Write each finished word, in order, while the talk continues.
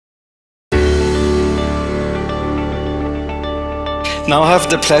Now I have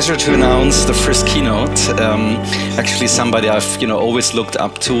the pleasure to announce the first keynote. Actually, somebody I've always looked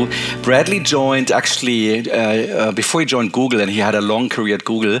up to. Bradley joined actually before he joined Google, and he had a long career at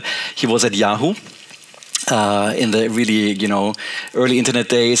Google. He was at Yahoo. In the really, early internet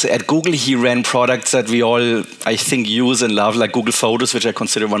days. At Google, he ran products that we all, I think, use and love, like Google Photos, which I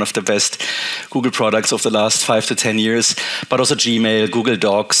consider one of the best Google products of the last 5 to 10 years, but also Gmail, Google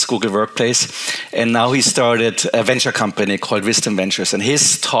Docs, Google Workplace. And now he started a venture company called Wisdom Ventures. And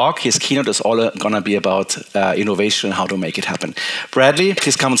his keynote is all going to be about innovation and how to make it happen. Bradley,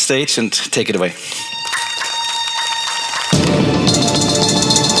 please come on stage and take it away.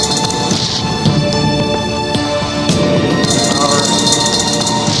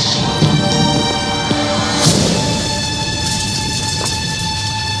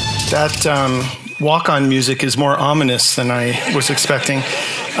 That walk-on music is more ominous than I was expecting.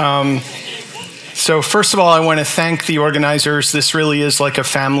 So first of all, I want to thank the organizers. This really is like a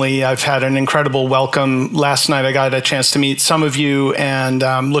family. I've had an incredible welcome. Last night I got a chance to meet some of you, and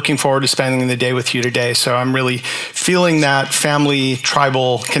I'm looking forward to spending the day with you today. So I'm really feeling that family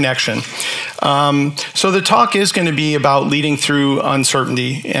tribal connection. So the talk is going to be about leading through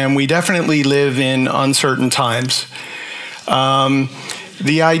uncertainty, and we definitely live in uncertain times.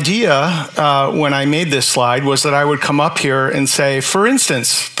 The idea when I made this slide was that I would come up here and say, for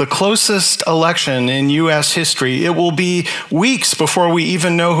instance, the closest election in US history, it will be weeks before we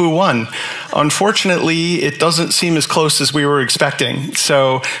even know who won. Unfortunately, it doesn't seem as close as we were expecting.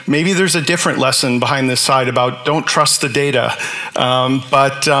 So maybe there's a different lesson behind this slide about don't trust the data.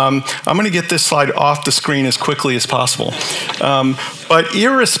 But I'm going to get this slide off the screen as quickly as possible. But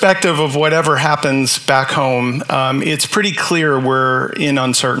irrespective of whatever happens back home, it's pretty clear we're in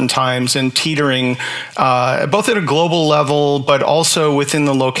uncertain times and teetering both at a global level, but also within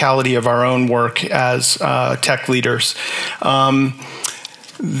the locality of our own work as tech leaders.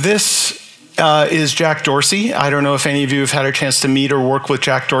 This is Jack Dorsey. I don't know if any of you have had a chance to meet or work with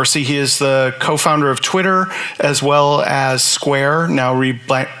Jack Dorsey. He is the co-founder of Twitter as well as Square, now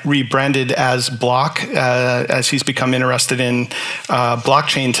rebranded as Block, as he's become interested in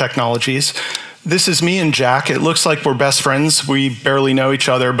blockchain technologies. This is me and Jack. It looks like we're best friends. We barely know each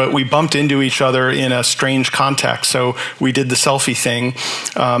other, but we bumped into each other in a strange context, so we did the selfie thing.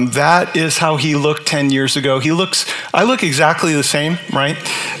 That is how he looked 10 years ago. I look exactly the same, right?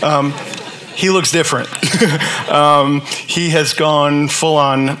 He looks different. He has gone full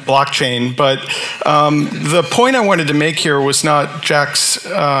on blockchain. But the point I wanted to make here was not Jack's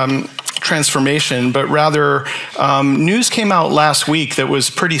transformation, but rather news came out last week that was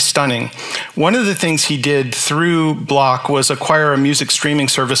pretty stunning. One of the things he did through Block was acquire a music streaming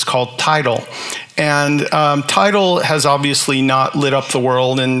service called Tidal. And Tidal has obviously not lit up the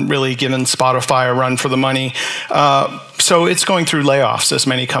world and really given Spotify a run for the money. So it's going through layoffs, as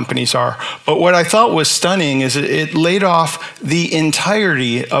many companies are. But what I thought was stunning is it laid off the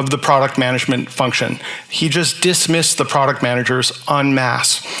entirety of the product management function. He just dismissed the product managers en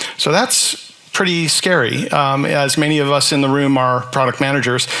masse. So that's pretty scary, as many of us in the room are product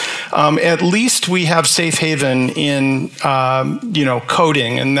managers. At least we have safe haven in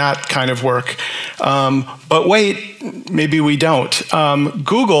coding and that kind of work. But wait, maybe we don't.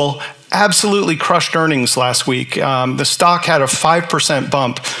 Google absolutely crushed earnings last week. The stock had a 5%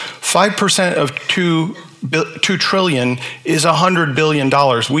 bump. 5% of $2 trillion is $100 billion.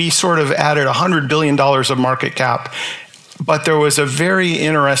 We sort of added $100 billion of market cap. But there was a very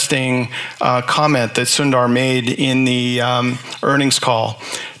interesting comment that Sundar made in the earnings call.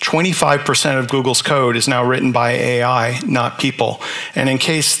 25% of Google's code is now written by AI, not people. And in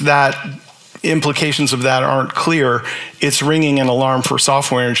case that implications of that aren't clear, it's ringing an alarm for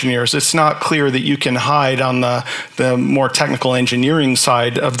software engineers. It's not clear that you can hide on the more technical engineering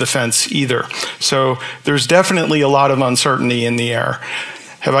side of the fence either. So there's definitely a lot of uncertainty in the air.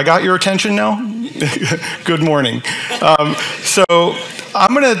 Have I got your attention now? Good morning. So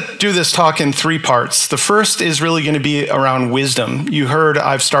I'm going to do this talk in 3 parts. The first is really going to be around wisdom. You heard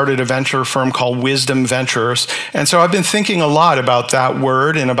I've started a venture firm called Wisdom Ventures. And so I've been thinking a lot about that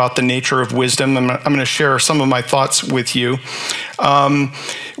word and about the nature of wisdom. I'm going to share some of my thoughts with you.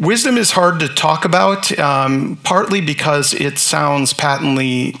 Wisdom is hard to talk about, partly because it sounds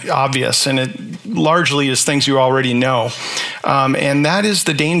patently obvious, and it largely is things you already know. And that is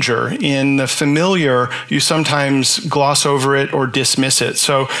the danger. In the familiar, you sometimes gloss over it or dismiss it.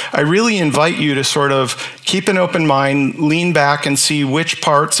 So I really invite you to sort of keep an open mind, lean back, and see which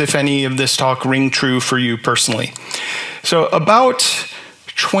parts, if any, of this talk ring true for you personally. So about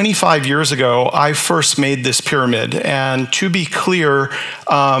 25 years ago, I first made this pyramid. And to be clear,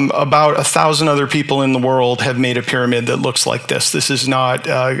 about 1,000 other people in the world have made a pyramid that looks like this. This is not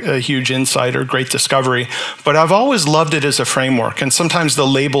a huge insight or great discovery, but I've always loved it as a framework. And sometimes the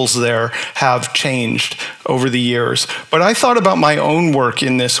labels there have changed over the years. But I thought about my own work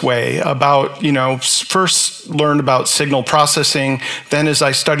in this way, about, first learned about signal processing. Then as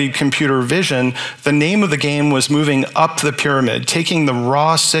I studied computer vision, the name of the game was moving up the pyramid, taking the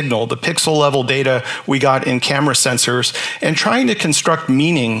raw signal, the pixel level data we got in camera sensors, and trying to construct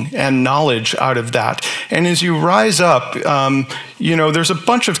meaning and knowledge out of that. And as you rise up, there's a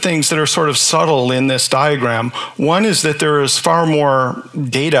bunch of things that are sort of subtle in this diagram. One is that there is far more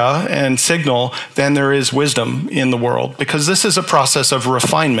data and signal than there is wisdom in the world, because this is a process of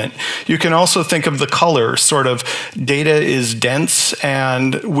refinement. You can also think of the colors, sort of data is dense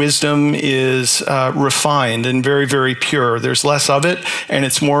and wisdom is refined and very, very pure. There's less of it and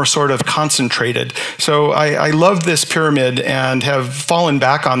it's more sort of concentrated. So I love this pyramid and have fallen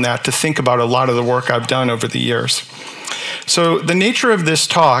back on that to think about a lot of the work I've done over the years. So the nature of this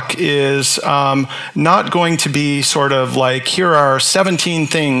talk is not going to be sort of like, here are 17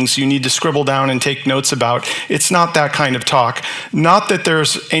 things you need to scribble down and take notes about. It's not that kind of talk. Not that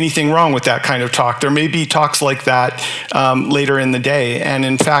there's anything wrong with that kind of talk. There may be talks like that later in the day. And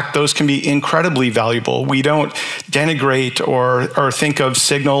in fact, those can be incredibly valuable. We don't denigrate or think of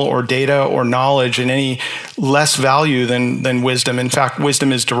signal or data or knowledge in any less value than wisdom. In fact,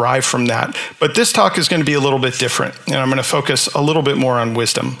 wisdom is derived from that. But this talk is going to be a little bit different. And I'm going to focus a little bit more on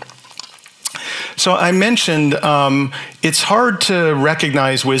wisdom. So I mentioned it's hard to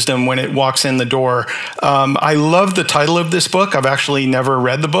recognize wisdom when it walks in the door. I love the title of this book. I've actually never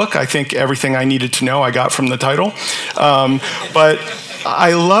read the book. I think everything I needed to know I got from the title. But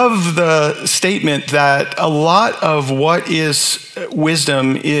I love the statement that a lot of what is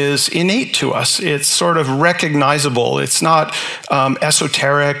wisdom is innate to us. It's sort of recognizable. It's not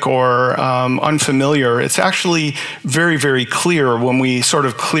esoteric or unfamiliar. It's actually very, very clear when we sort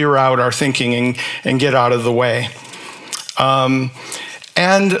of clear out our thinking and get out of the way.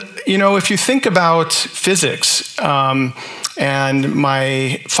 If you think about physics, and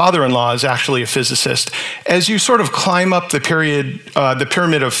my father-in-law is actually a physicist, as you sort of climb up the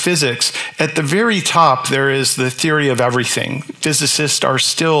pyramid of physics, at the very top there is the theory of everything. Physicists are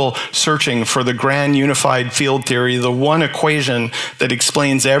still searching for the grand unified field theory, the one equation that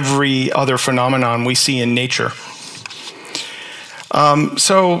explains every other phenomenon we see in nature.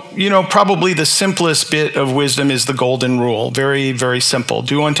 Probably the simplest bit of wisdom is the golden rule. Very, very simple.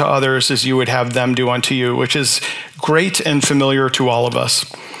 Do unto others as you would have them do unto you, which is great and familiar to all of us.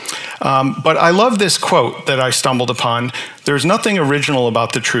 But I love this quote that I stumbled upon. There's nothing original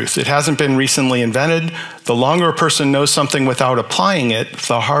about the truth. It hasn't been recently invented. The longer a person knows something without applying it,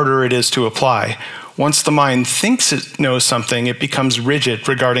 the harder it is to apply. Once the mind thinks it knows something, it becomes rigid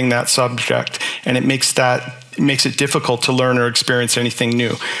regarding that subject, and it makes it difficult to learn or experience anything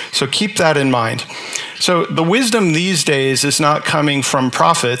new. So keep that in mind. So the wisdom these days is not coming from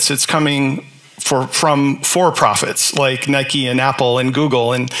prophets, it's coming from for-profits like Nike and Apple and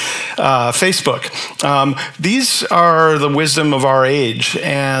Google and Facebook. These are the wisdom of our age,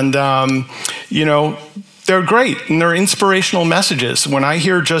 and they're great and they're inspirational messages. When I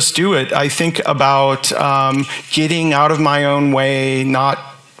hear just do it, I think about getting out of my own way, not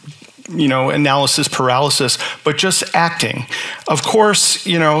analysis paralysis, but just acting. Of course,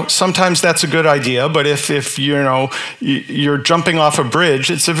 sometimes that's a good idea, but if you're jumping off a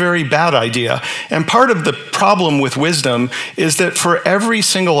bridge, it's a very bad idea. And part of the problem with wisdom is that for every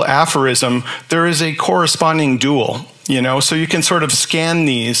single aphorism, there is a corresponding dual. So you can sort of scan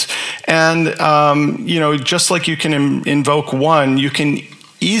these, and just like you can invoke one, you can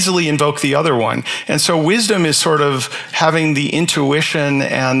easily invoke the other one. And so wisdom is sort of having the intuition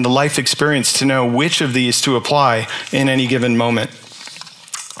and the life experience to know which of these to apply in any given moment.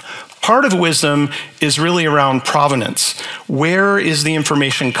 Part of wisdom is really around provenance. Where is the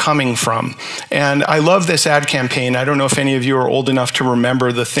information coming from? And I love this ad campaign. I don't know if any of you are old enough to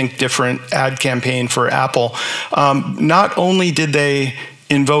remember the Think Different ad campaign for Apple. Not only did they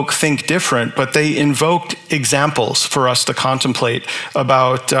invoke Think Different, but they invoked examples for us to contemplate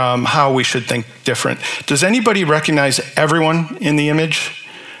about how we should think different. Does anybody recognize everyone in the image?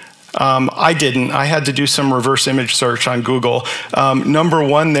 I didn't. I had to do some reverse image search on Google. Number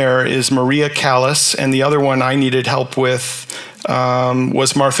one there is Maria Callas, and the other one I needed help with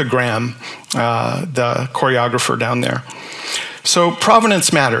was Martha Graham, the choreographer down there. So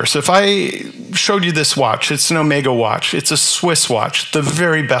provenance matters. If I showed you this watch, it's an Omega watch. It's a Swiss watch. The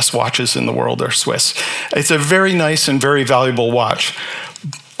very best watches in the world are Swiss. It's a very nice and very valuable watch.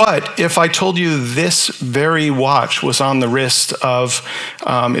 But if I told you this very watch was on the wrist of,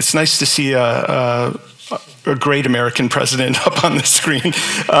 it's nice to see a great American president up on the screen,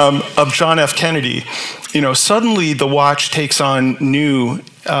 of John F. Kennedy, suddenly the watch takes on new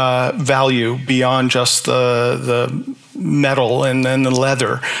value beyond just the metal and then the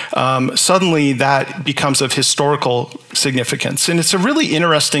leather. Suddenly that becomes of historical significance. And it's a really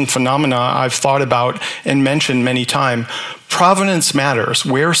interesting phenomena I've thought about and mentioned many times. Provenance matters.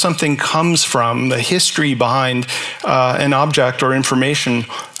 Where something comes from, the history behind an object or information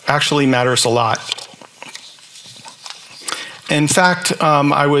actually matters a lot. In fact,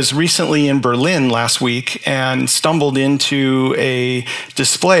 I was recently in Berlin last week and stumbled into a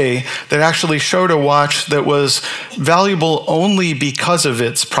display that actually showed a watch that was valuable only because of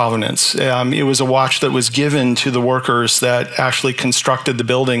its provenance. It was a watch that was given to the workers that actually constructed the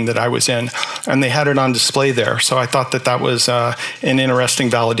building that I was in, and they had it on display there. So I thought that that was an interesting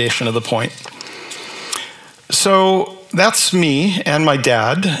validation of the point. So that's me and my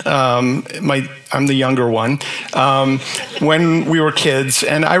dad. I'm the younger one, when we were kids.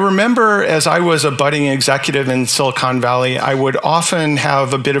 And I remember as I was a budding executive in Silicon Valley, I would often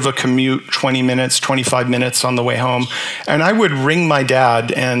have a bit of a commute, 20 minutes, 25 minutes on the way home. And I would ring my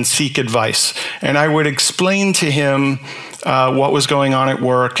dad and seek advice. And I would explain to him what was going on at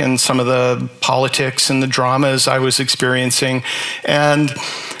work and some of the politics and the dramas I was experiencing. And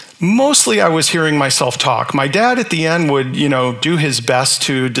mostly I was hearing myself talk. My dad at the end would, do his best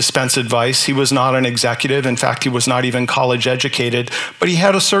to dispense advice. He was not an executive. In fact, he was not even college educated, but he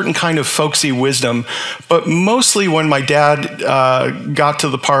had a certain kind of folksy wisdom. But mostly when my dad got to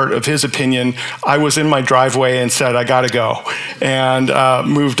the part of his opinion, I was in my driveway and said, I gotta go, and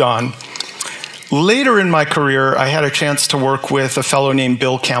moved on. Later in my career, I had a chance to work with a fellow named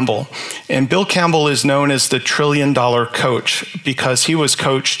Bill Campbell. And Bill Campbell is known as the $1 trillion coach because he was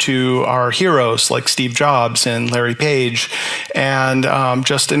coach to our heroes like Steve Jobs and Larry Page, and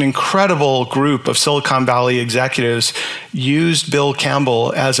just an incredible group of Silicon Valley executives used Bill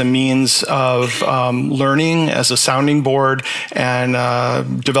Campbell as a means of learning, as a sounding board,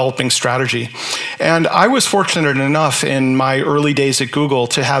 and developing strategy. And I was fortunate enough in my early days at Google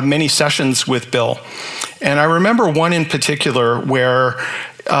to have many sessions with Bill. And I remember one in particular where,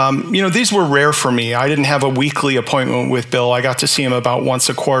 these were rare for me. I didn't have a weekly appointment with Bill. I got to see him about once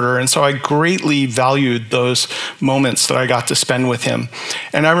a quarter. And so I greatly valued those moments that I got to spend with him.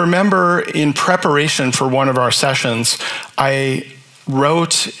 And I remember in preparation for one of our sessions, I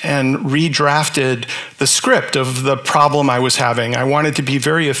wrote and redrafted the script of the problem I was having. I wanted to be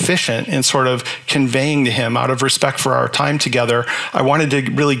very efficient in sort of conveying to him out of respect for our time together. I wanted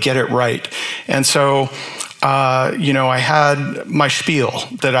to really get it right. And so, I had my spiel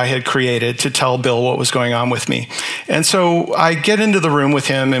that I had created to tell Bill what was going on with me. And so I get into the room with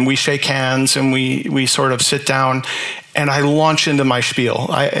him and we shake hands and we sort of sit down. And I launch into my spiel.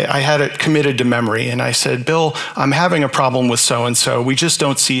 I had it committed to memory. And I said, Bill, I'm having a problem with so-and-so. We just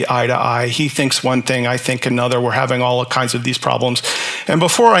don't see eye to eye. He thinks one thing, I think another. We're having all kinds of these problems. And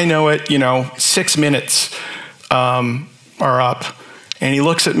before I know it, 6 minutes are up. And he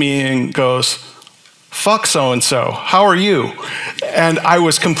looks at me and goes, fuck so-and-so, how are you? And I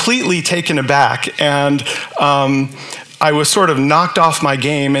was completely taken aback. And I was sort of knocked off my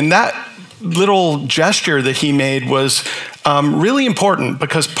game. And that little gesture that he made was really important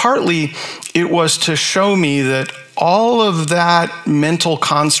because partly it was to show me that all of that mental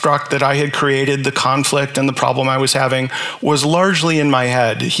construct that I had created, the conflict and the problem I was having, was largely in my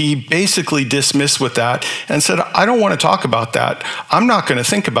head. He basically dismissed with that and said, I don't want to talk about that. I'm not going to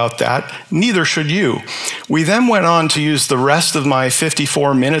think about that. Neither should you. We then went on to use the rest of my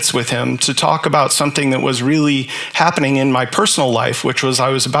 54 minutes with him to talk about something that was really happening in my personal life, which was I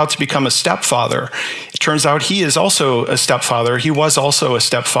was about to become a stepfather. It turns out he is also a stepfather. He was also a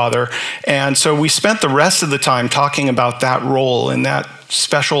stepfather. And so we spent the rest of the time talking about that role and that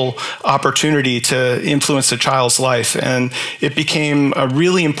special opportunity to influence a child's life. And it became a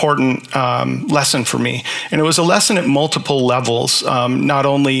really important lesson for me. And it was a lesson at multiple levels, not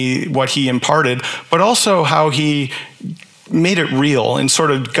only what he imparted, but also how he made it real and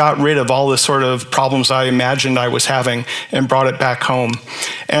sort of got rid of all the sort of problems I imagined I was having and brought it back home.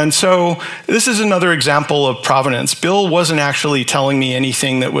 And so this is another example of provenance. Bill wasn't actually telling me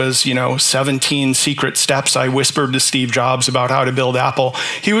anything that was, 17 secret steps I whispered to Steve Jobs about how to build Apple.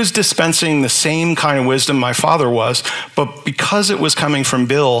 He was dispensing the same kind of wisdom my father was, but because it was coming from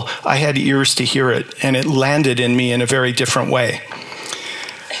Bill, I had ears to hear it, and it landed in me in a very different way.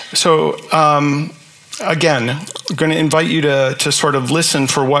 So, again, I'm going to invite you to sort of listen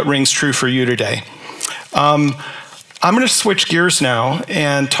for what rings true for you today. I'm going to switch gears now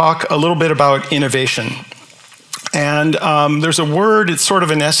and talk a little bit about innovation. And there's a word, it's sort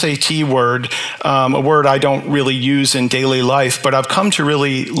of an SAT word, a word I don't really use in daily life, but I've come to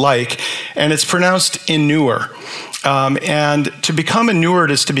really like, and it's pronounced inure. And to become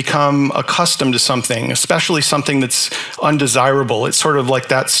inured is to become accustomed to something, especially something that's undesirable. It's sort of like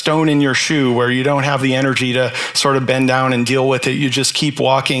that stone in your shoe where you don't have the energy to sort of bend down and deal with it. You just keep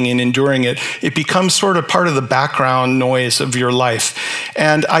walking and enduring it. It becomes sort of part of the background noise of your life.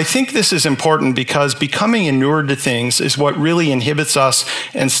 And I think this is important because becoming inured to things is what really inhibits us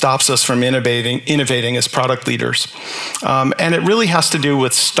and stops us from innovating as product leaders. And it really has to do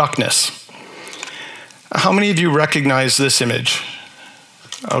with stuckness. How many of you recognize this image?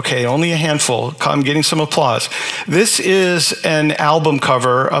 Okay, only a handful. I'm getting some applause. This is an album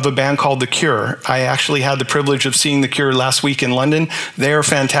cover of a band called The Cure. I actually had the privilege of seeing The Cure last week in London. They are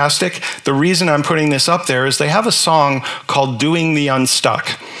fantastic. The reason I'm putting this up there is they have a song called Doing the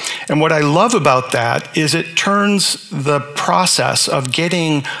Unstuck. And what I love about that is it turns the process of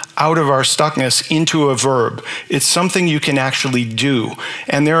getting out of our stuckness into a verb. It's something you can actually do.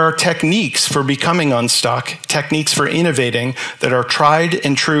 And there are techniques for becoming unstuck, techniques for innovating that are tried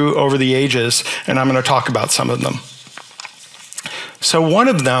and true over the ages, and I'm going to talk about some of them. So one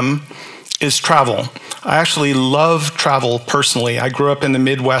of them is travel. I actually love travel personally. I grew up in the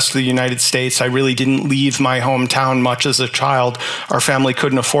Midwest of the United States. I really didn't leave my hometown much as a child. Our family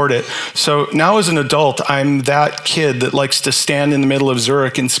couldn't afford it. So now as an adult, I'm that kid that likes to stand in the middle of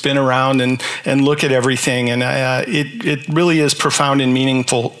Zurich and spin around and look at everything. And it really is profound and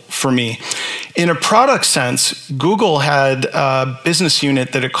meaningful for me. In a product sense, Google had a business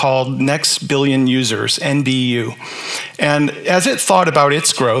unit that it called Next Billion Users, NBU. And as it thought about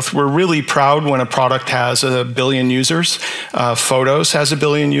its growth, we're really proud when a product has 1 billion users. Photos has 1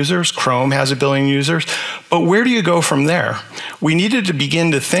 billion users. Chrome has 1 billion users. But where do you go from there? We needed to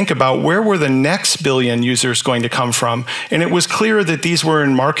begin to think about where were the next billion users going to come from. And it was clear that these were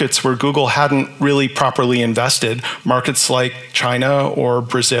in markets where Google hadn't really properly invested. Markets like China or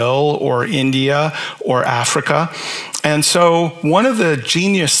Brazil or India or Africa. And so one of the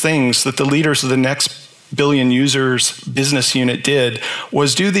genius things that the leaders of the Next Billion Users business unit did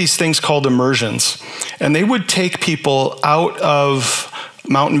was do these things called immersions. And they would take people out of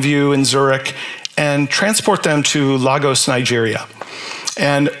Mountain View in Zurich and transport them to Lagos, Nigeria.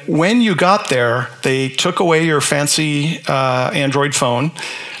 And when you got there, they took away your fancy Android phone,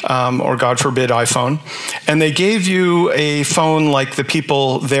 or God forbid iPhone, and they gave you a phone like the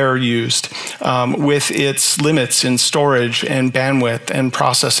people there used, with its limits in storage and bandwidth and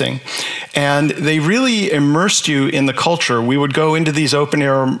processing. And they really immersed you in the culture. We would go into these open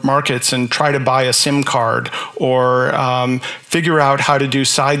air markets and try to buy a SIM card or figure out how to do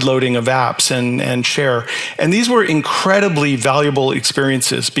side loading of apps and share. And these were incredibly valuable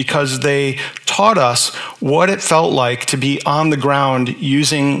experiences because they taught us what it felt like to be on the ground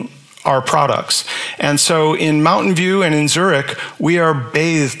using our products. And so in Mountain View and in Zurich, we are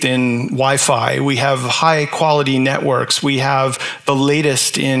bathed in Wi-Fi. We have high quality networks. We have the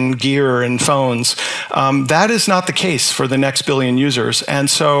latest in gear and phones. That is not the case for the Next Billion Users. And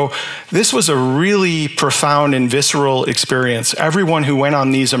so this was a really profound and visceral experience. Everyone who went on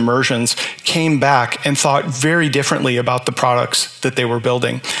these immersions came back and thought very differently about the products that they were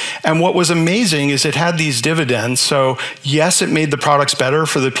building. And what was amazing is it had these dividends. So yes, it made the products better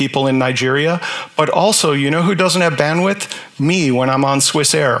for the people in Nigeria, but also, you know who doesn't have bandwidth? Me when I'm on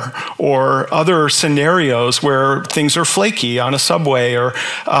Swiss Air, or other scenarios where things are flaky on a subway or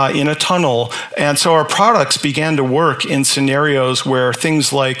in a tunnel. And so our products began to work in scenarios where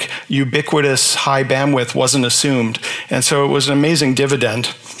things like ubiquitous high bandwidth wasn't assumed. And so it was an amazing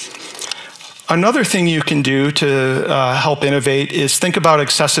dividend. Another thing you can do to help innovate is think about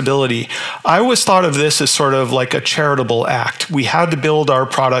accessibility. I always thought of this as sort of like a charitable act. We had to build our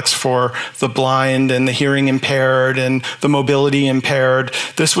products for the blind and the hearing impaired and the mobility impaired.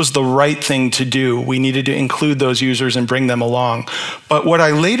 This was the right thing to do. We needed to include those users and bring them along. But what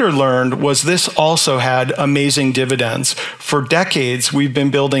I later learned was this also had amazing dividends. For decades, we've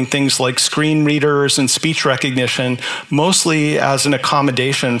been building things like screen readers and speech recognition, mostly as an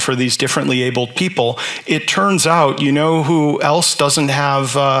accommodation for these differently able people. It turns out, you know who else doesn't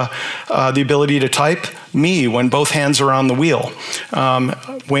have the ability to type? Me, when both hands are on the wheel.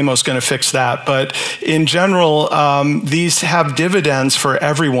 Waymo's going to fix that. But in general, these have dividends for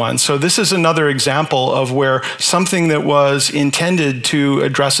everyone. So this is another example of where something that was intended to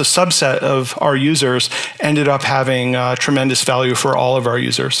address a subset of our users ended up having tremendous value for all of our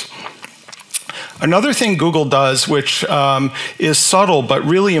users. Another thing Google does, which is subtle but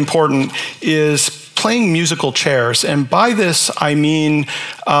really important, is playing musical chairs. And by this, I mean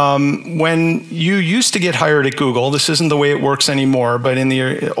when you used to get hired at Google, this isn't the way it works anymore, but in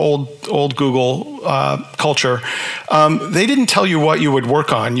the old Google culture, they didn't tell you what you would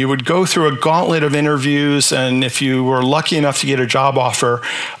work on. You would go through a gauntlet of interviews, and if you were lucky enough to get a job offer,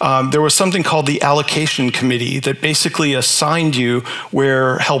 there was something called the allocation committee that basically assigned you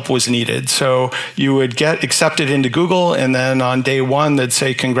where help was needed. So you would get accepted into Google, and then on day one, they'd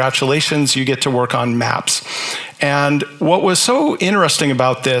say, congratulations, you get to work on maps. And what was so interesting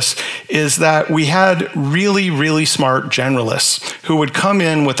about this is that we had really, really smart generalists who would come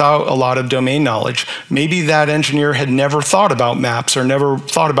in without a lot of domain knowledge. Maybe that engineer had never thought about maps or never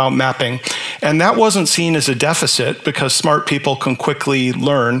thought about mapping. And that wasn't seen as a deficit because smart people can quickly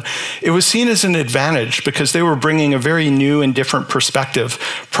learn. It was seen as an advantage because they were bringing a very new and different perspective.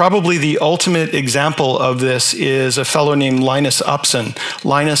 Probably the ultimate example of this is a fellow named Linus Upson.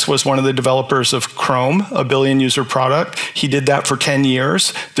 Linus was one of the developers of Chrome, a billion-user product. He did that for 10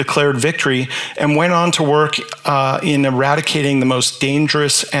 years, declared victory, and went on to work in eradicating the most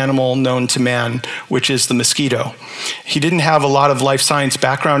dangerous animal known to man, which is the mosquito. He didn't have a lot of life science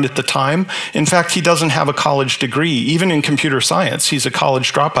background at the time. In fact, he doesn't have a college degree, even in computer science. He's a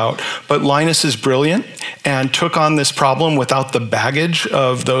college dropout. But Linus is brilliant and took on this problem without the baggage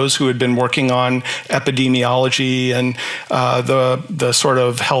of those who had been working on epidemiology and the sort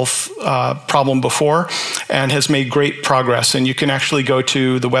of health problem before, and has made great progress. And you can actually go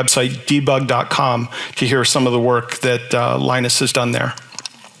to the website debug.com to hear some of the work that Linus has done there.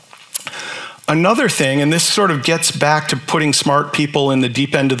 Another thing, and this sort of gets back to putting smart people in the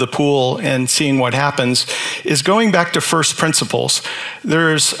deep end of the pool and seeing what happens, is going back to first principles.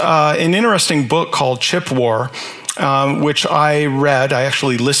 There's an interesting book called Chip War, which I read. I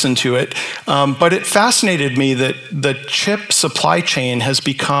actually listened to it. But it fascinated me that the chip supply chain has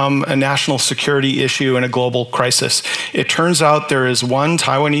become a national security issue and a global crisis. It turns out there is one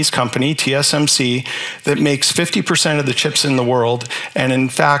Taiwanese company, TSMC, that makes 50% of the chips in the world, and in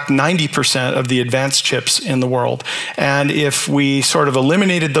fact, 90% of the advanced chips in the world. And if we sort of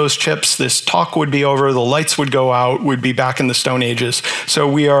eliminated those chips, this talk would be over, the lights would go out, we'd be back in the Stone Ages. So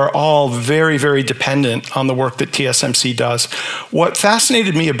we are all very, very dependent on the work that TSMC does. What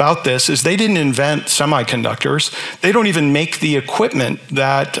fascinated me about this is they didn't invent semiconductors. They don't even make the equipment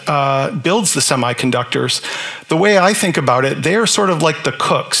that builds the semiconductors. The way I think about it, they are sort of like the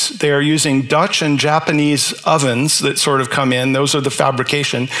cooks. They are using Dutch and Japanese ovens that sort of come in. Those are the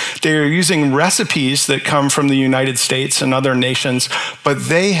fabrication. They are using recipes that come from the United States and other nations, but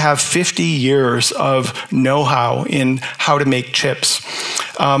they have 50 years of know-how in how to make chips.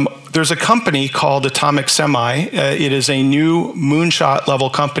 There's a company called Atomic Semi. It is a new moonshot level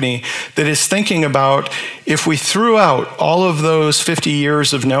company that is thinking about if we threw out all of those 50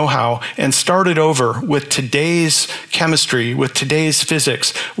 years of know-how and started over with today's chemistry, with today's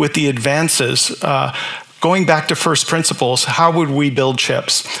physics, with the advances, going back to first principles, how would we build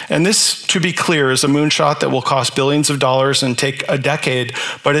chips? And this, to be clear, is a moonshot that will cost billions of dollars and take a decade,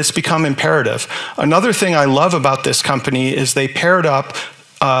 but it's become imperative. Another thing I love about this company is they paired up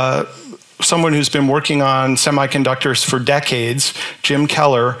someone who's been working on semiconductors for decades, Jim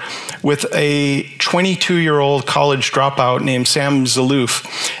Keller, with a 22-year-old college dropout named Sam Zalouf.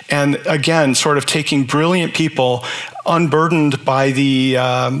 And again, sort of taking brilliant people unburdened by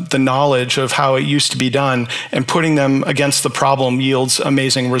the knowledge of how it used to be done and putting them against the problem yields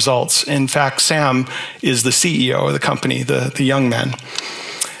amazing results. In fact, Sam is the CEO of the company, the young man.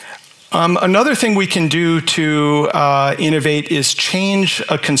 Another thing we can do to innovate is change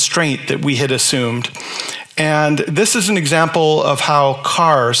a constraint that we had assumed. And this is an example of how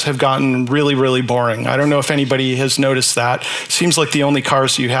cars have gotten really, really boring. I don't know if anybody has noticed that. Seems like the only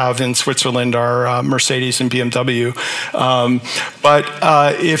cars you have in Switzerland are Mercedes and BMW. But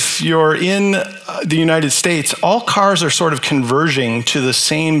if you're in the United States, all cars are sort of converging to the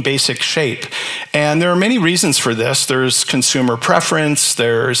same basic shape. And there are many reasons for this. There's consumer preference,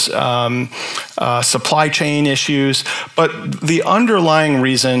 there's supply chain issues, but the underlying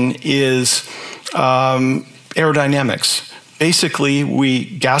reason is aerodynamics. Basically,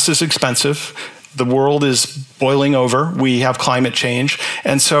 gas is expensive. The world is boiling over. We have climate change.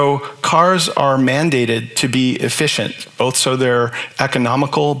 And so cars are mandated to be efficient, both so they're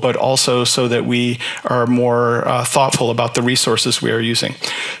economical, but also so that we are more thoughtful about the resources we are using.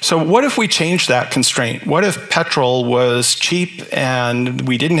 So what if we changed that constraint? What if petrol was cheap and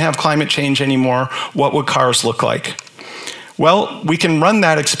we didn't have climate change anymore? What would cars look like? Well, we can run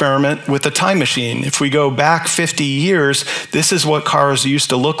that experiment with a time machine. If we go back 50 years, this is what cars used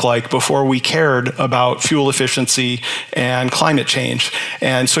to look like before we cared about fuel efficiency and climate change.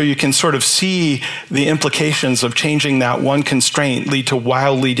 And so you can sort of see the implications of changing that one constraint lead to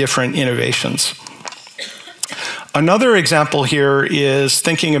wildly different innovations. Another example here is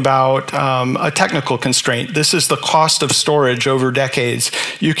thinking about a technical constraint. This is the cost of storage over decades.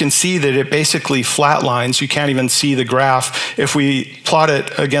 You can see that it basically flatlines. You can't even see the graph. If we plot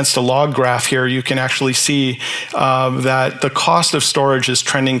it against a log graph here, you can actually see that the cost of storage is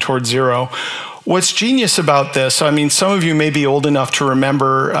trending towards zero. What's genius about this, I mean, some of you may be old enough to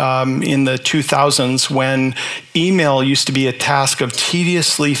remember in the 2000s when email used to be a task of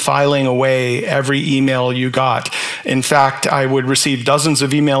tediously filing away every email you got. In fact, I would receive dozens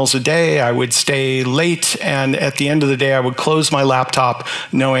of emails a day, I would stay late, and at the end of the day, I would close my laptop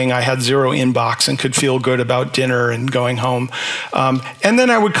knowing I had zero inbox and could feel good about dinner and going home. And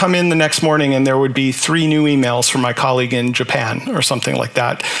then I would come in the next morning and there would be 3 new emails from my colleague in Japan or something like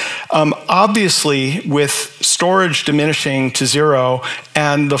that. Obviously, with storage diminishing to zero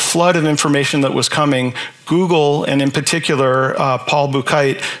and the flood of information that was coming, Google, and in particular, Paul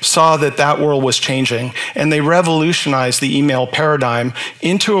Buchheit, saw that that world was changing, and they revolutionized the email paradigm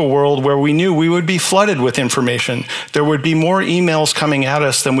into a world where we knew we would be flooded with information. There would be more emails coming at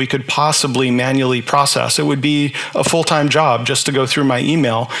us than we could possibly manually process. It would be a full-time job just to go through my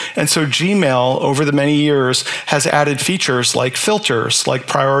email. And so Gmail, over the many years, has added features like filters, like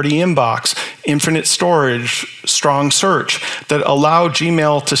priority inbox, infinite storage, strong search, that allow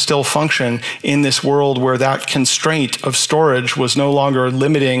Gmail to still function in this world where that constraint of storage was no longer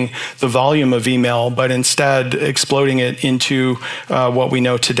limiting the volume of email, but instead exploding it into what we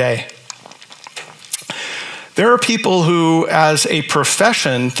know today. There are people who, as a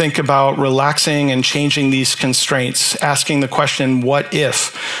profession, think about relaxing and changing these constraints, asking the question, what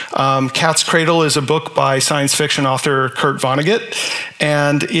if? Cat's Cradle is a book by science fiction author Kurt Vonnegut,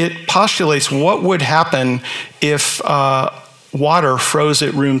 and it postulates what would happen if water froze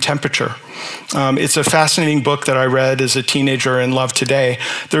at room temperature. It's a fascinating book that I read as a teenager and love today.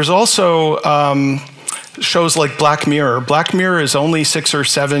 There's also shows like Black Mirror. Black Mirror is only 6 or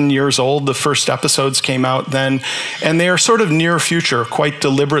 7 years old. The first episodes came out then, and they are sort of near future, quite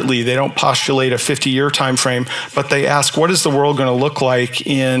deliberately. They don't postulate a 50-year time frame, but they ask, what is the world going to look like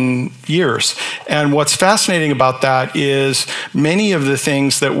in years? And what's fascinating about that is many of the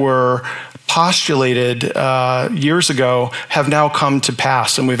things that were postulated years ago have now come to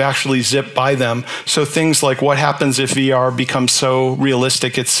pass, and we've actually zipped by them. So things like what happens if VR becomes so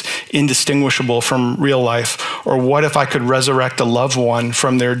realistic it's indistinguishable from real life, or what if I could resurrect a loved one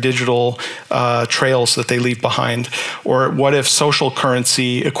from their digital trails that they leave behind, or what if social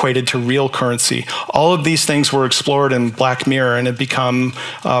currency equated to real currency. All of these things were explored in Black Mirror and have become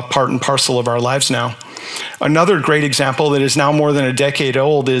part and parcel of our lives now. Another great example that is now more than a decade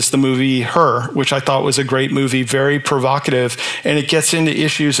old is the movie Her, which I thought was a great movie, very provocative, and it gets into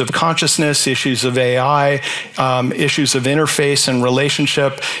issues of consciousness, issues of AI, issues of interface and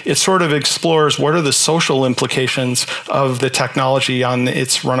relationship. It sort of explores what are the social implications of the technology on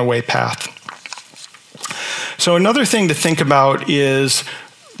its runaway path. So another thing to think about is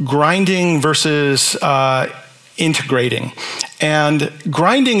grinding versus integrating. And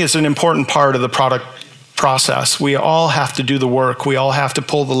grinding is an important part of the product process. We all have to do the work. We all have to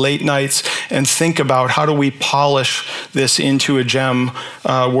pull the late nights and think about how do we polish this into a gem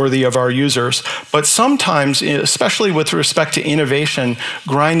worthy of our users. But sometimes, especially with respect to innovation,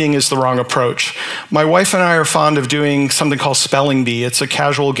 grinding is the wrong approach. My wife and I are fond of doing something called Spelling Bee. It's a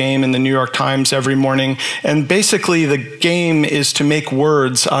casual game in the New York Times every morning. And basically the game is to make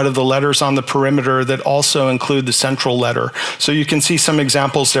words out of the letters on the perimeter that also include the central letter. So you can see some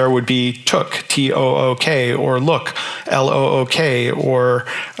examples there would be took, T-O-O-K, or look, L-O-O-K, or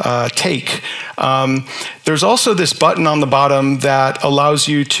take. There's also this button on the bottom that allows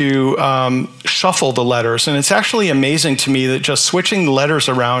you to shuffle the letters. And it's actually amazing to me that just switching the letters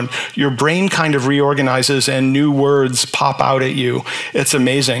around, your brain kind of reorganizes and new words pop out at you. It's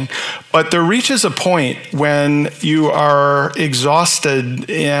amazing. But there reaches a point when you are exhausted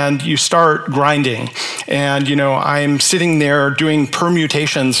and you start grinding. And, you know, I'm sitting there doing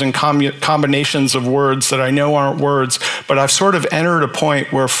permutations and combinations of words that I know aren't words, but I've sort of entered a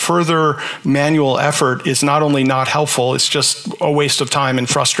point where further manual effort is not only not helpful, it's just a waste of time and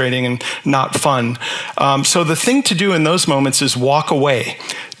frustrating and not fun. So the thing to do in those moments is walk away.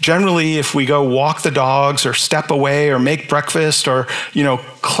 Generally, if we go walk the dogs or step away or make breakfast or, you know,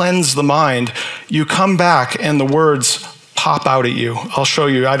 cleanse the mind, you come back and the words pop out at you. I'll show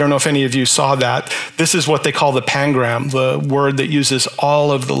you. I don't know if any of you saw that. This is what they call the pangram, the word that uses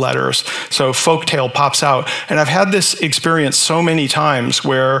all of the letters. So folktale pops out. And I've had this experience so many times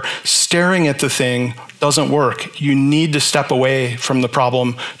where staring at the thing doesn't work. You need to step away from the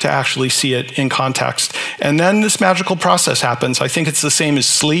problem to actually see it in context. And then this magical process happens. I think it's the same as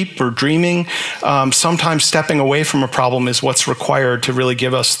sleep or dreaming. Sometimes stepping away from a problem is what's required to really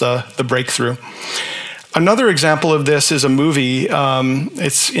give us the breakthrough. Another example of this is a movie.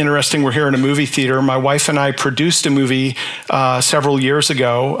 It's interesting, we're here in a movie theater. My wife and I produced a movie several years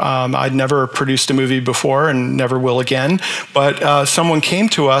ago. I'd never produced a movie before and never will again, but someone came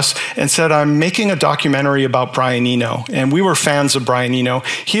to us and said, I'm making a documentary about Brian Eno, and we were fans of Brian Eno.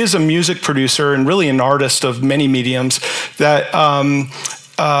 He is a music producer and really an artist of many mediums that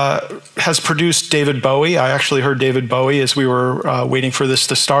has produced David Bowie. I actually heard David Bowie as we were waiting for this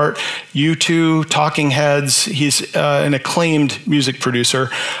to start. U2, Talking Heads. He's an acclaimed music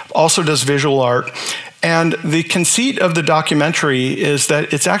producer. Also does visual art. And the conceit of the documentary is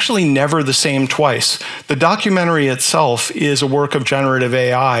that it's actually never the same twice. The documentary itself is a work of generative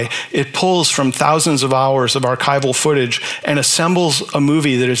AI. It pulls from thousands of hours of archival footage and assembles a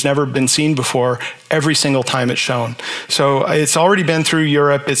movie that has never been seen before every single time it's shown. So it's already been through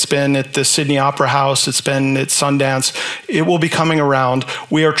Europe. It's been at the Sydney Opera House. It's been at Sundance. It will be coming around.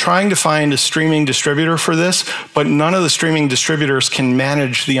 We are trying to find a streaming distributor for this, but none of the streaming distributors can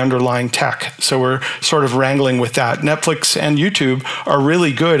manage the underlying tech. So we're sort of wrangling with that. Netflix and YouTube are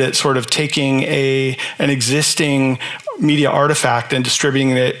really good at sort of taking an existing media artifact and distributing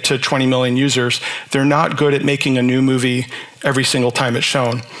it to 20 million users. They're not good at making a new movie every single time it's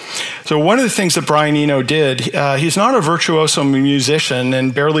shown. So one of the things that Brian Eno did, he's not a virtuoso musician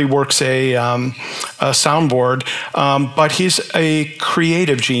and barely works a soundboard, but he's a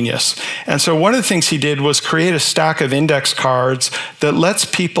creative genius. And so one of the things he did was create a stack of index cards that lets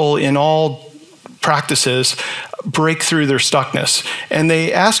people in all practices break through their stuckness. And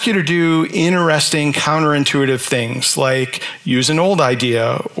they ask you to do interesting, counterintuitive things like use an old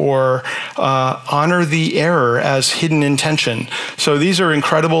idea or honor the error as hidden intention. So these are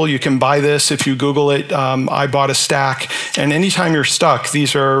incredible. You can buy this if you Google it. I bought a stack. And anytime you're stuck,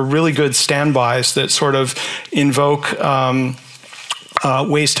 these are really good standbys that sort of invoke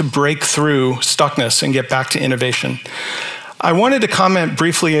ways to break through stuckness and get back to innovation. I wanted to comment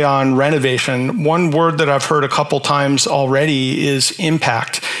briefly on renovation. One word that I've heard a couple times already is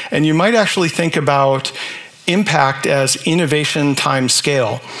impact. And you might actually think about impact as innovation times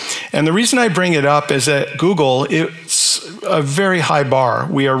scale. And the reason I bring it up is that Google, it's a very high bar.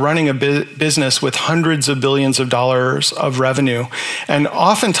 We are running a business with hundreds of billions of dollars of revenue. And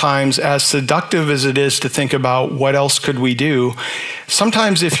oftentimes, as seductive as it is to think about what else could we do,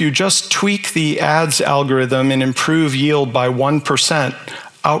 sometimes if you just tweak the ads algorithm and improve yield by 1%,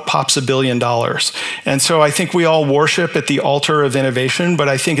 out pops $1 billion. And so I think we all worship at the altar of innovation, but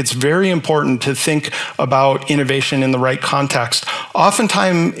I think it's very important to think about innovation in the right context.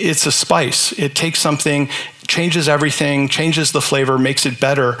 Oftentimes it's a spice. It takes something, changes everything, changes the flavor, makes it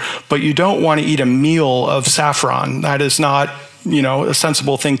better, but you don't want to eat a meal of saffron. That is not a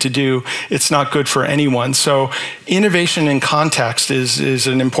sensible thing to do. It's not good for anyone. So innovation in context is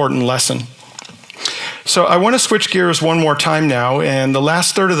an important lesson. So I want to switch gears one more time now, and the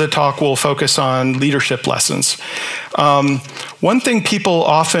last third of the talk will focus on leadership lessons. One thing people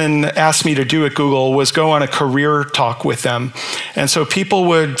often ask me to do at Google was go on a career talk with them. And so people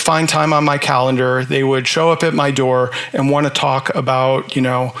would find time on my calendar, they would show up at my door and want to talk about,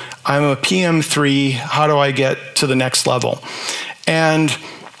 I'm a PM3, how do I get to the next level? And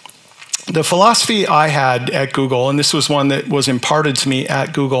the philosophy I had at Google, and this was one that was imparted to me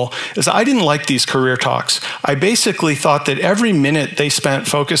at Google, is I didn't like these career talks. I basically thought that every minute they spent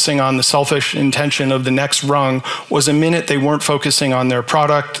focusing on the selfish intention of the next rung was a minute they weren't focusing on their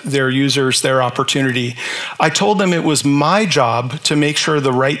product, their users, their opportunity. I told them it was my job to make sure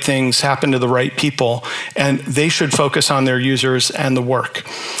the right things happen to the right people, and they should focus on their users and the work.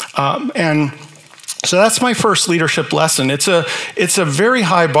 So that's my first leadership lesson. It's a very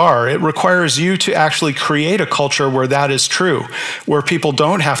high bar. It requires you to actually create a culture where that is true, where people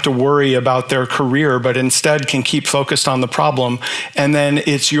don't have to worry about their career, but instead can keep focused on the problem. And then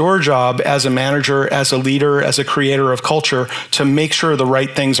it's your job as a manager, as a leader, as a creator of culture to make sure the right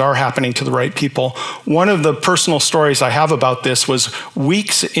things are happening to the right people. One of the personal stories I have about this was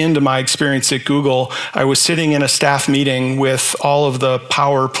weeks into my experience at Google, I was sitting in a staff meeting with all of the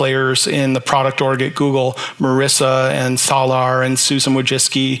power players in the product org at at Google, Marissa and Salar and Susan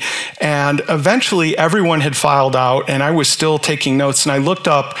Wojcicki. And eventually everyone had filed out and I was still taking notes. And I looked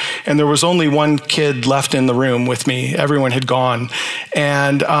up and there was only one kid left in the room with me. Everyone had gone.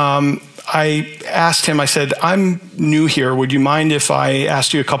 And I asked him, I said, I'm new here. Would you mind if I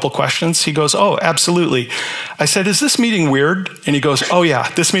asked you a couple questions? He goes, oh, absolutely. I said, is this meeting weird? And he goes, oh yeah,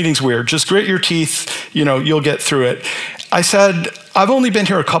 this meeting's weird. Just grit your teeth, you'll get through it. I said, I've only been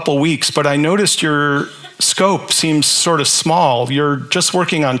here a couple weeks, but I noticed your scope seems sort of small. You're just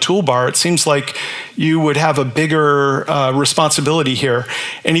working on toolbar. It seems like you would have a bigger responsibility here.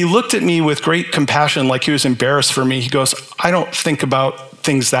 And he looked at me with great compassion, like he was embarrassed for me. He goes, I don't think about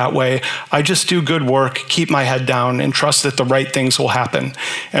things that way. I just do good work, keep my head down, and trust that the right things will happen.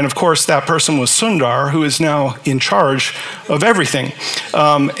 And of course, that person was Sundar, who is now in charge of everything.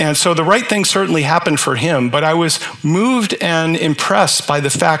 And so the right thing certainly happened for him, but I was moved and impressed by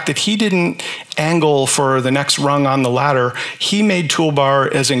the fact that he didn't angle for the next rung on the ladder. He made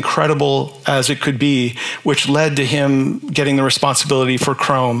Toolbar as incredible as it could be, which led to him getting the responsibility for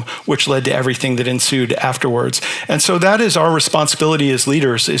Chrome, which led to everything that ensued afterwards. And so that is our responsibility as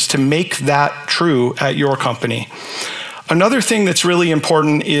leaders, is to make that true at your company. Another thing that's really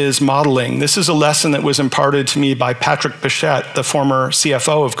important is modeling. This is a lesson that was imparted to me by Patrick Pichette, the former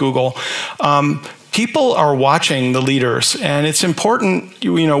CFO of Google. People are watching the leaders, and it's important,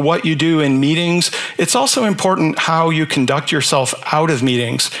 what you do in meetings. It's also important how you conduct yourself out of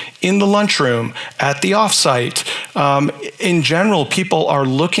meetings, in the lunchroom, at the offsite. In general, people are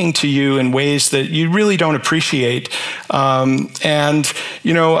looking to you in ways that you really don't appreciate. I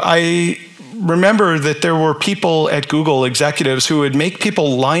remember that there were people at Google, executives, who would make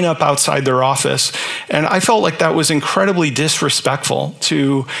people line up outside their office. And I felt like that was incredibly disrespectful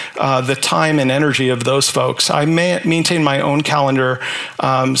to the time and energy of those folks. I maintained my own calendar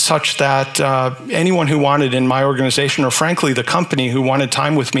such that anyone who wanted in my organization, or frankly, the company who wanted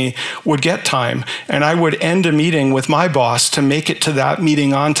time with me, would get time. And I would end a meeting with my boss to make it to that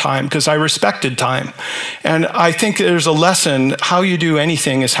meeting on time, because I respected time. And I think there's a lesson: how you do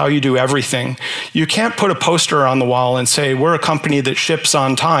anything is how you do everything. You can't put a poster on the wall and say, we're a company that ships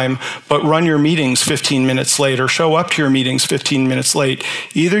on time, but run your meetings 15 minutes late, or show up to your meetings 15 minutes late.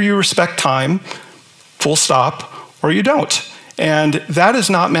 Either you respect time, full stop, or you don't. And that is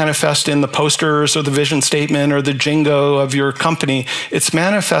not manifest in the posters or the vision statement or the jingo of your company. It's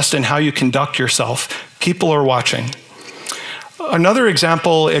manifest in how you conduct yourself. People are watching. Another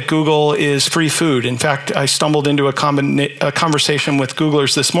example at Google is free food. In fact, I stumbled into a conversation with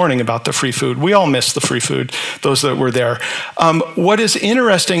Googlers this morning about the free food. We all miss the free food, those that were there. What is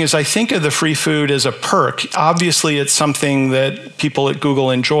interesting is I think of the free food as a perk. Obviously, it's something that people at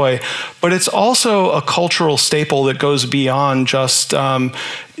Google enjoy, but it's also a cultural staple that goes beyond just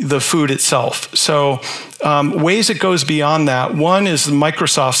the food itself. So ways it goes beyond that. One is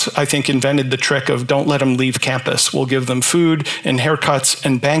Microsoft, I think, invented the trick of don't let them leave campus. We'll give them food and haircuts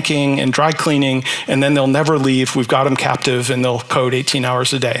and banking and dry cleaning, and then they'll never leave. We've got them captive, and they'll code 18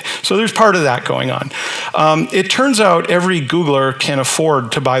 hours a day. So there's part of that going on. It turns out every Googler can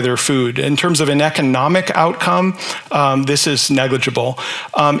afford to buy their food. In terms of an economic outcome, this is negligible.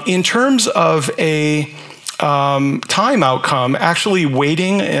 In terms of a time outcome, actually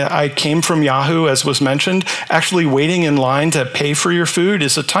waiting, I came from Yahoo, as was mentioned, actually waiting in line to pay for your food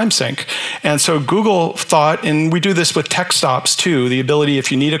is a time sink. And so Google thought, and we do this with tech stops too, the ability,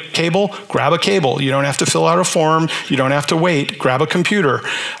 if you need a cable, grab a cable. You don't have to fill out a form. You don't have to wait. Grab a computer.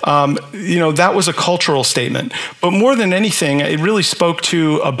 That was a cultural statement. But more than anything, it really spoke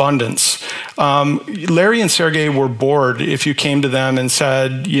to abundance. Larry and Sergey were bored if you came to them and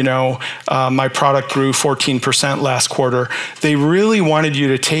said, my product grew 14% last quarter. They really wanted you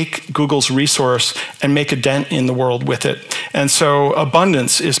to take Google's resource and make a dent in the world with it. And so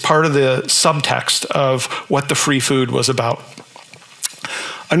abundance is part of the subtext of what the free food was about.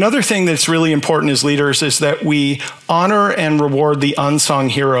 Another thing that's really important as leaders is that we honor and reward the unsung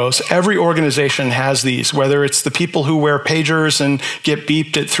heroes. Every organization has these, whether it's the people who wear pagers and get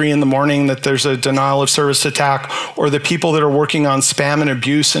beeped at 3 in the morning that there's a denial of service attack, or the people that are working on spam and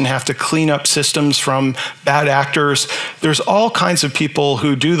abuse and have to clean up systems from bad actors. There's all kinds of people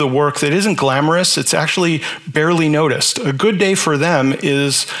who do the work that isn't glamorous. It's actually barely noticed. A good day for them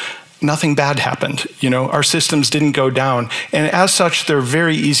is nothing bad happened. Our systems didn't go down. And as such, they're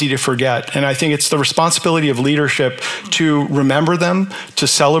very easy to forget. And I think it's the responsibility of leadership to remember them, to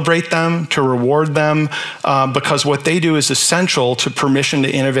celebrate them, to reward them, because what they do is essential to permission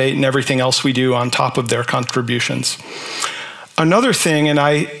to innovate and everything else we do on top of their contributions. Another thing, and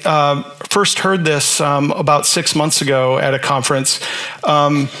I first heard this about 6 months ago at a conference,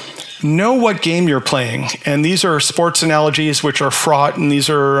 Know what game you're playing. And these are sports analogies which are fraught, and these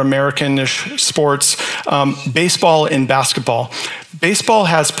are American-ish sports. Baseball and basketball. Baseball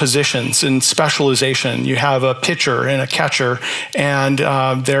has positions and specialization. You have a pitcher and a catcher, and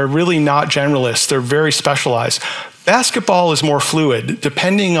they're really not generalists. They're very specialized. Basketball is more fluid.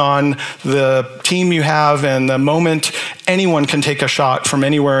 Depending on the team you have and the moment, anyone can take a shot from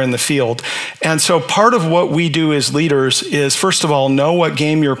anywhere in the field. And so part of what we do as leaders is, first of all, know what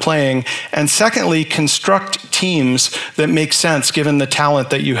game you're playing, and secondly, construct teams that make sense given the talent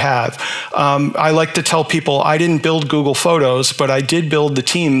that you have. I like to tell people I didn't build Google Photos, but I did build the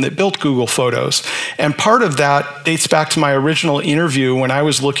team that built Google Photos. And part of that dates back to my original interview when I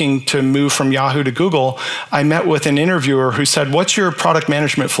was looking to move from Yahoo to Google. I met with an interviewer who said, "What's your product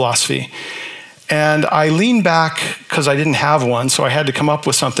management philosophy?" And I leaned back because I didn't have one, so I had to come up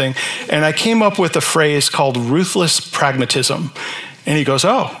with something. And I came up with a phrase called ruthless pragmatism. And he goes,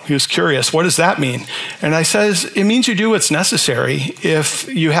 "Oh," he was curious, "what does that mean?" And I says, "It means you do what's necessary. If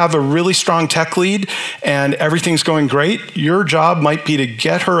you have a really strong tech lead and everything's going great, your job might be to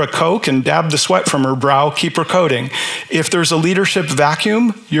get her a Coke and dab the sweat from her brow, keep her coding. If there's a leadership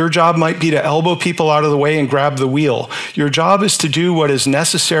vacuum, your job might be to elbow people out of the way and grab the wheel. Your job is to do what is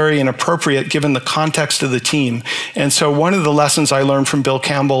necessary and appropriate given the context of the team." And so one of the lessons I learned from Bill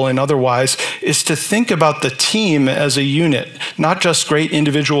Campbell and otherwise is to think about the team as a unit, not just great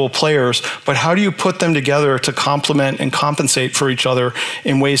individual players, but how do you put them together to complement and compensate for each other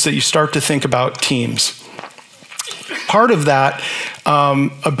in ways that you start to think about teams. Part of that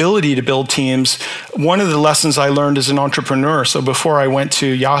ability to build teams, one of the lessons I learned as an entrepreneur, so before I went to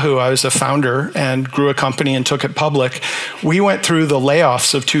Yahoo, I was a founder and grew a company and took it public. We went through the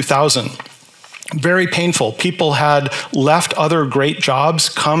layoffs of 2000. Very painful. People had left other great jobs,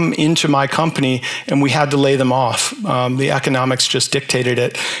 come into my company, and we had to lay them off. The economics just dictated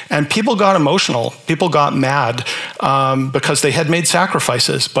it. And people got emotional. People got mad because they had made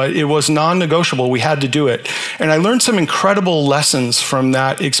sacrifices, but it was non-negotiable. We had to do it. And I learned some incredible lessons from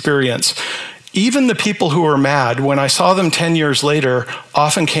that experience. Even the people who were mad, when I saw them 10 years later,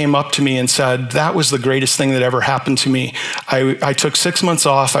 often came up to me and said, "That was the greatest thing that ever happened to me. I took 6 months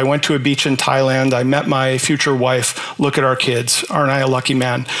off. I went to a beach in Thailand. I met my future wife. Look at our kids. Aren't I a lucky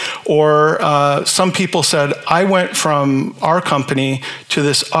man?" Or some people said, "I went from our company to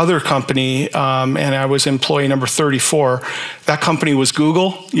this other company, and I was employee number 34. That company was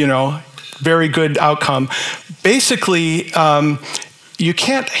Google, very good outcome." Basically, you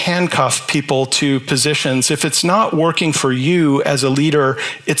can't handcuff people to positions. If it's not working for you as a leader,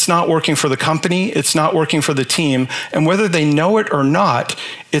 it's not working for the company, it's not working for the team, and whether they know it or not,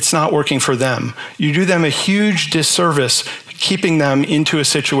 it's not working for them. You do them a huge disservice keeping them into a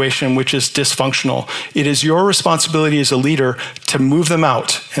situation which is dysfunctional. It is your responsibility as a leader to move them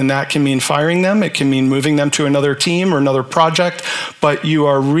out, and that can mean firing them, it can mean moving them to another team or another project, but you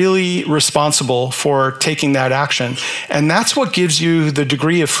are really responsible for taking that action. And that's what gives you the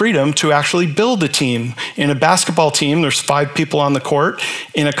degree of freedom to actually build a team. In a basketball team, there's 5 people on the court.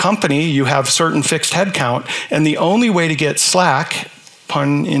 In a company, you have certain fixed headcount, and the only way to get slack,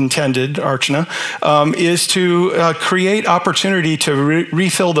 pun intended, Archana, is to create opportunity to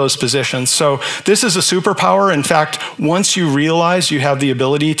refill those positions. So this is a superpower. In fact, once you realize you have the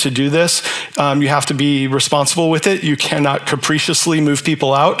ability to do this, you have to be responsible with it. You cannot capriciously move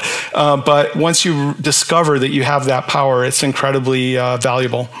people out. But once you discover that you have that power, it's incredibly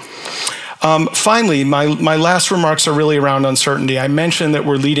valuable. Finally, my last remarks are really around uncertainty. I mentioned that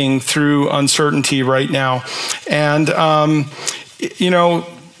we're leading through uncertainty right now. And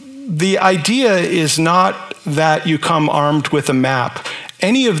the idea is not that you come armed with a map.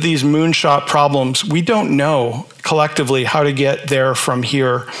 Any of these moonshot problems, we don't know collectively how to get there from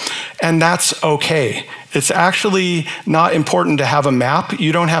here, and that's okay. It's actually not important to have a map.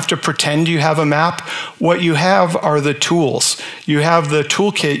 You don't have to pretend you have a map. What you have are the tools. You have the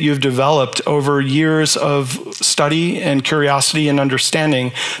toolkit you've developed over years of study and curiosity and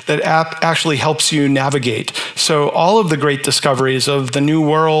understanding that actually helps you navigate. So all of the great discoveries of the New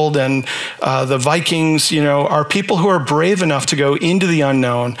World and the Vikings, are people who are brave enough to go into the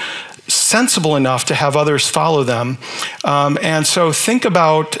unknown, sensible enough to have others follow them. And so think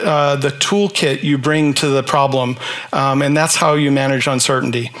about the toolkit you bring to the problem, and that's how you manage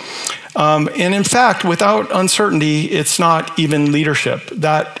uncertainty. And in fact, without uncertainty, it's not even leadership.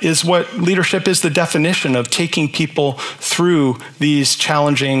 That is what leadership is, the definition of taking people through these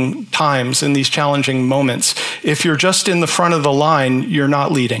challenging times and these challenging moments. If you're just in the front of the line, you're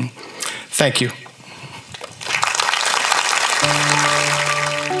not leading. Thank you.